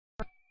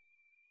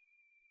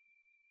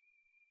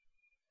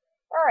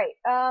Alright,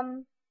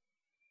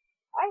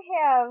 I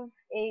have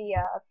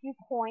a few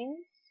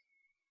coins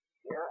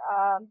here.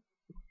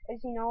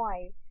 As you know,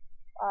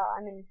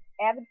 I'm an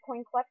avid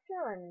coin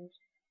collector, and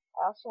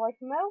I also like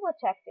metal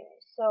detecting.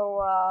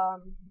 So,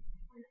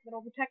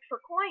 metal detect for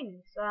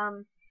coins.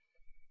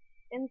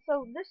 And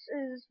so this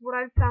is what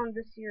I've found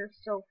this year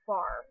so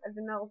far. I've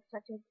been metal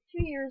detecting for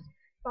 2 years,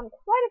 found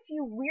quite a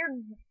few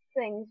weird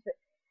things, but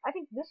I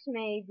think this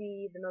may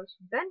be the most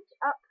bent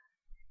up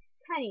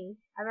penny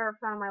I've ever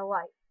found in my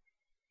life.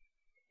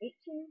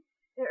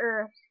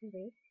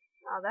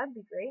 that'd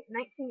be great.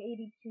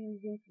 1982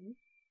 Zinky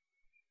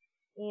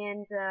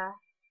and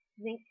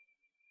zinc,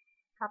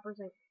 copper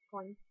zinc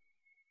coin,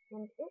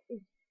 and it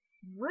is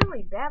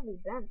really badly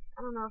bent.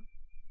 I don't know if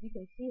you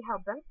can see how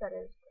bent that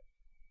is, but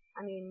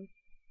I mean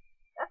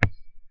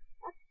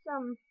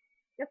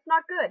that's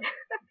not good.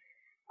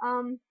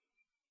 um,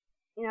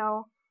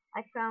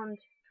 I found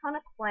a ton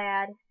of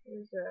clad.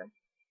 There's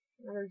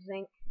another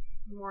zinc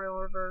memorial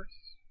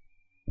reverse,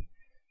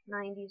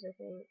 90s I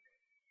think.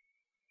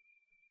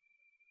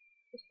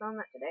 Just found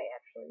that today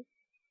actually.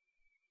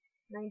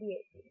 98.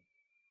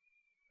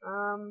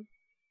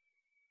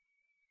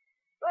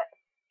 But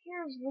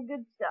here's the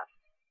good stuff.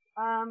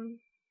 A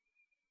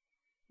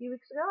few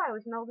weeks ago, I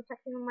was metal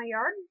detecting in my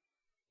yard,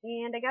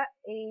 and I got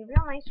a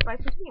real nice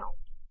bicentennial.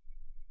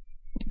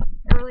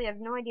 I really have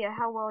no idea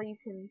how well you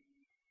can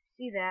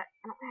see that.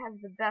 I don't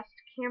have the best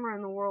camera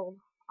in the world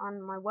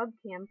on my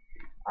webcam,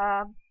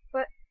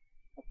 but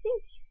I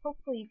think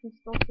hopefully you can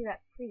still see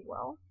that pretty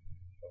well.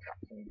 Still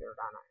got some dirt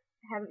on it.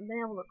 I haven't been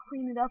able to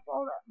clean it up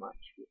all that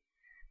much.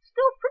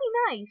 Still pretty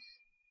nice.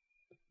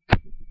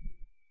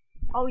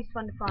 Always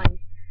fun to find.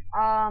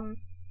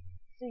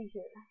 See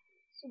here.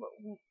 Let's see what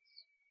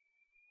wheats.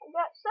 I've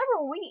got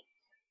several wheats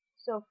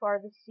so far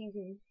this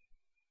season.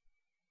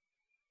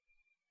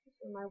 These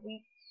are my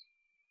wheats.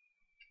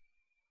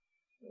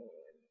 And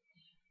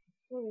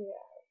what do we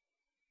have?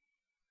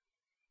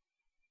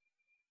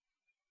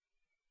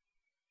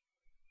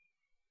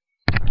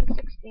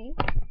 $60.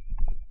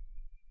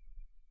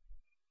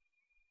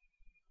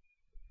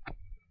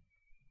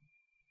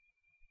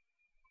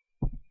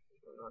 I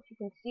don't know if you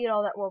can see it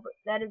all that well, but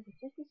that is the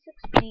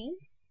 56B.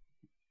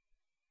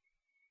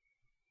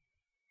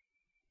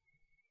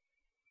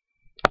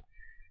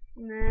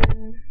 And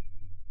then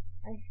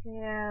I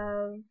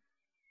have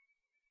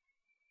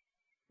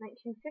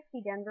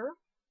 1950 Denver.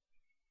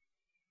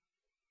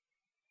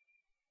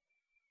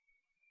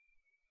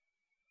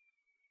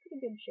 Pretty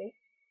good shape.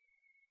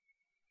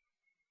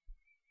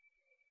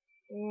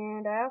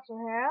 And I also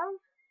have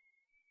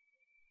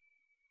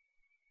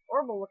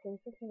horrible looking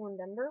 51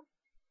 Denver.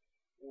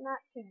 Not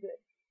too good.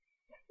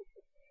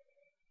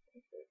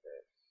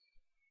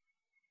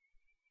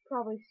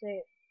 Probably say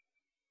it.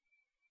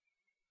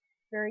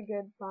 Very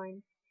good,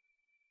 fine.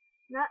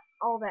 Not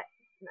all that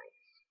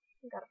nice.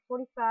 I got a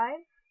 45.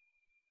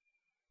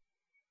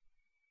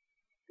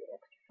 Good,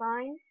 extra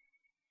fine.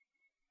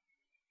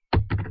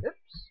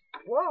 Oops.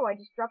 Whoa, I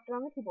just dropped it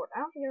on the keyboard. I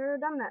don't think I've ever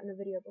done that in a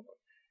video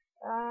before.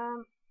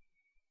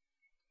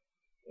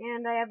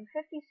 And I have a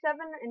 57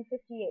 and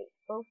 58,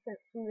 both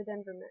from the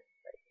Denver Mint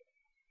right here.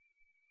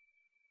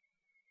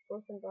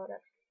 Both in about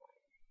extra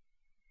fine.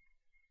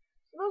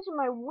 So those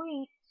are my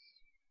wheats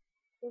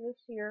for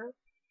this year.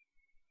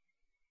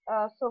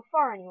 So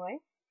far anyway.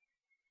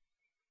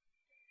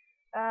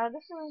 I'm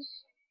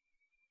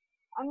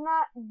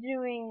not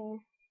doing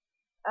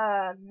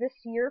this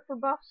year for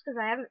buffs because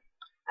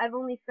I've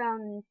only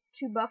found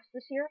 2 buffs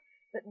this year,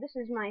 but this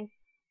is my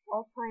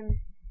all-time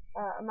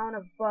amount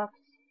of buffs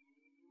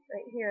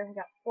right here. I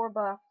got 4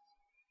 buffs.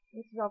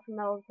 This is all from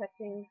metal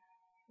detecting.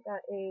 I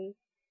got a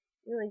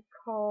really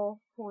cool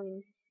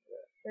coin,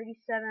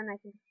 37, I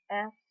think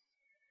S.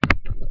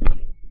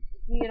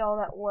 See it all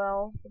that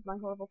well with my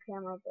horrible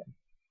camera, but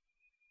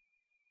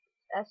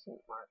S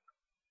mark.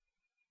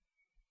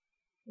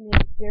 I'm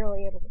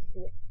barely able to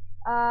see it.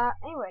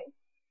 Anyway,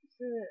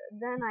 so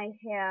then I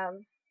have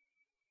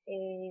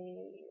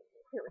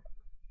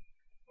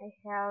I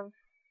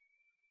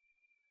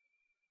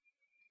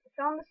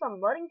found this on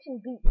Ludington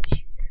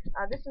Beach.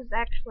 This is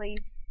actually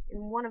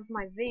in one of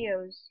my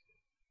videos.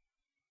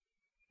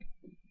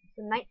 It's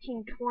a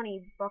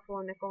 1920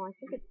 Buffalo nickel. I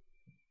think it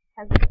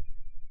has a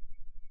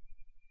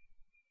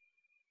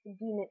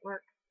D-mint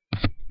mark. I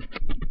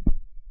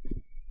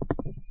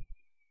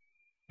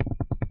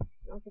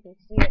don't know if you can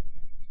see it.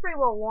 It's pretty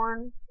well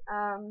worn.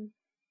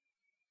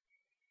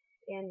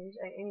 And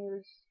I mean it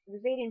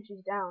was 8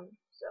 inches down,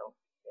 so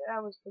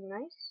that was pretty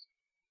nice.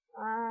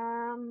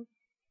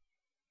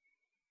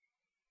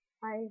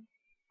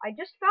 I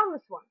just found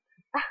this one.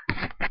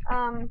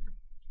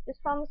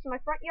 Just found this in my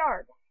front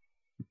yard.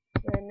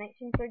 It's in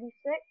 1936.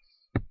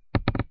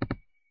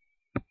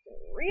 It's in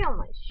real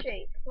nice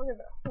shape. Look at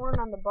the horn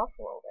on the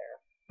buffalo there.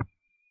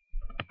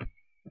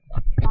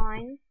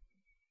 Fine.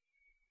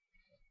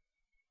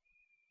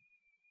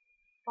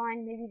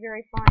 Fine, maybe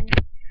very fine.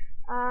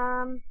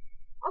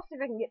 I'll see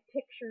if I can get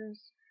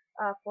pictures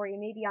for you,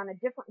 maybe on a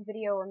different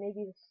video or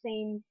maybe the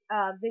same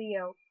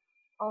video.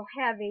 I'll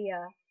have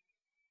a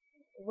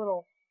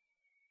little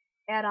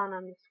add-on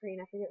on the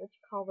screen. I forget what you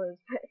call those,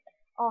 but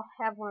I'll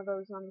have one of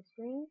those on the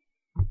screen.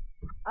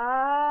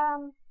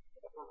 Oh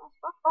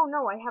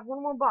no, I have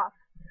one more buff.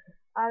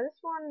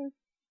 This one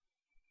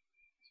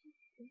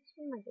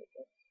my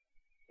dateless.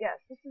 Yes,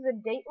 this is a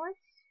dateless.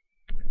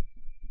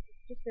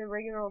 Just a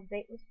regular old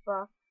dateless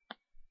buff.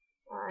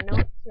 I know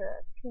it's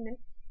payment.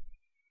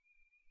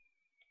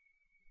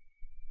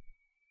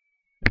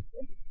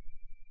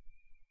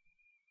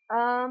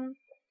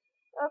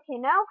 Okay,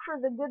 now for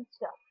the good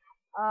stuff.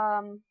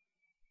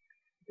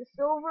 The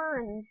silver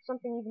and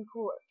something even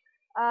cooler.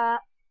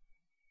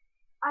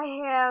 I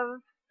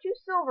have 2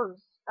 silvers,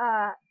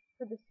 for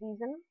the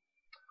season.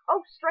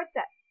 Oh, strike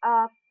that.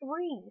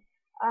 3.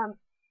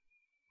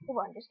 Hold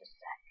on just a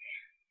sec.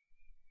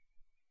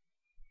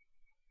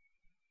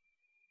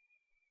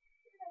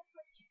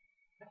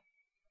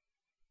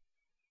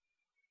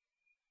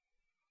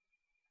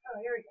 Oh,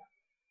 here we go.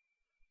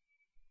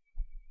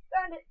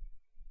 Found it.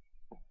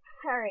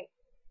 Alright.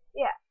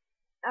 Yeah.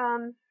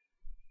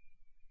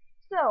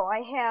 So I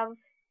have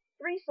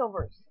 3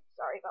 silvers.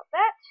 Sorry about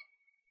that.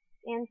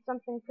 And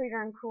something pretty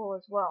darn cool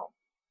as well.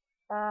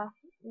 I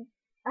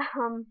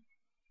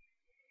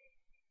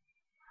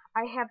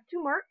have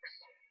 2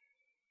 mercs.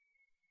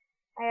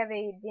 I have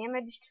a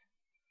damaged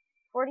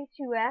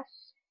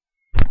 42S.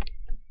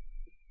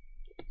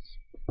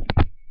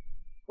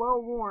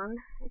 Well worn,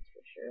 that's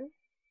for sure.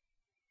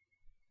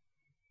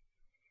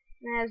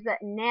 And it has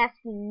that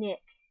nasty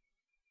nick.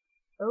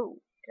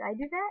 Oh, did I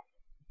do that?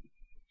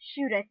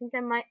 Shoot, I think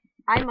I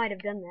might have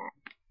done that.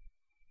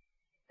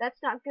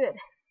 That's not good.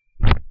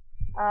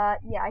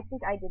 Yeah, I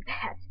think I did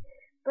that.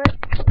 But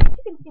you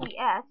can see the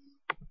S.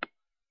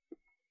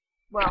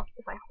 Well,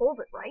 if I hold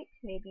it right,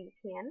 maybe you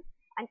can.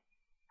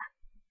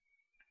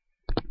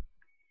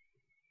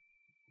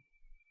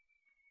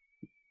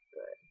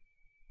 Good.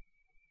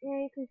 Yeah,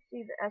 you can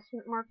see the S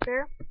mark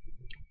there.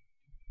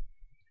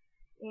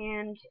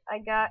 And I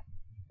got,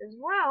 as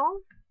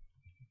well,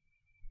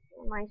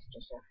 a nice,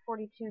 just a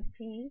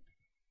 42p.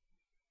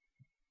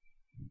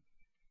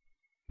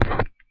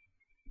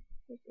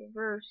 Just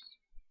reverse.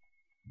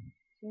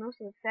 See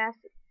most of the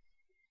facets.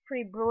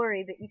 Pretty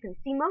blurry, but you can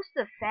see most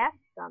of the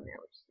facets on there,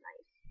 which is nice.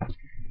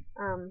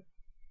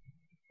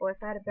 Well,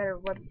 if I had a better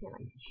webcam, I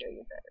could show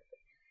you better.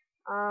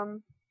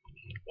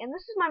 And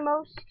this is my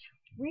most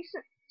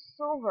recent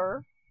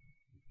silver.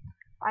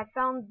 I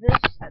found this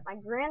at my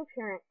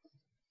grandparents'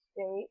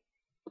 estate,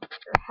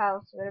 or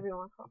house, whatever you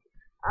want to call it.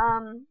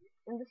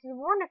 And this is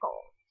war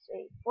nickel. It's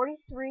a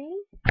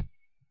 43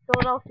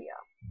 Philadelphia.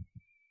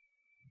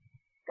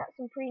 Got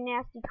some pretty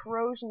nasty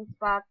corrosion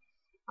spots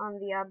on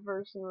the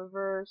obverse and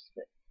reverse,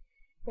 but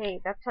hey,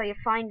 that's how you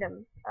find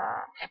them.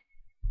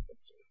 Which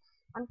is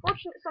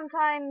unfortunate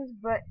sometimes,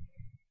 but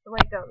the way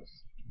it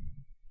goes.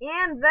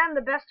 And then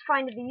the best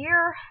find of the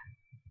year,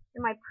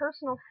 and my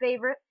personal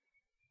favorite,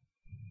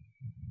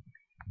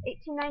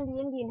 1890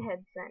 Indian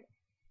head scent.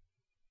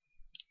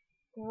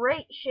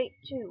 Great shape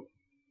too.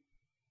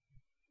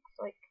 Looks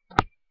like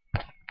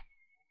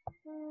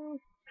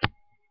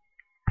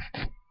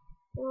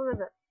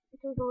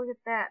take a look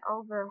at that.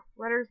 All the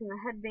letters in the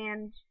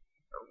headband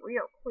are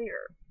real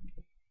clear.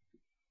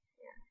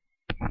 Yeah.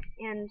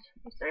 And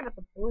I'm sorry about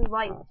the blue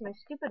light. It's my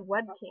stupid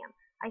webcam.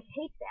 I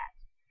hate that.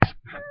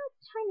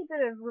 Tiny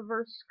bit of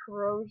reverse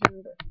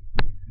corrosion, but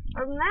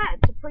other than that,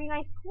 it's a pretty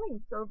nice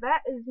coin. So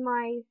that is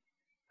my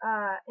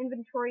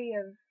inventory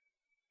of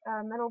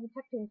metal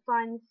detecting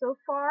finds so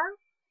far.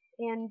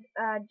 And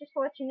just to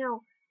let you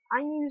know,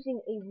 I'm using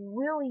a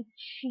really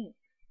cheap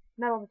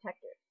metal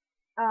detector.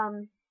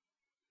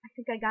 I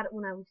think I got it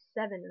when I was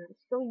 7, and I'm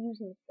still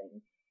using this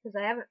thing because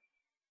I haven't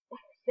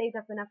saved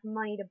up enough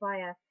money to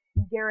buy a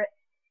Garrett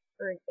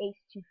or an Ace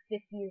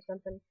 250 or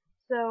something.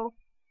 So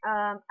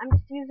I'm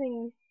just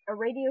using a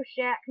Radio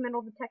Shack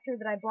metal detector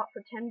that I bought for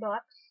 $10,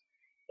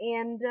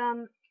 and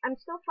I'm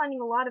still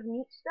finding a lot of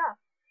neat stuff.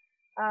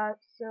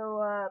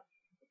 So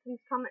please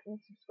comment and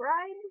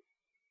subscribe,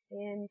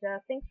 and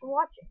thanks for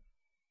watching.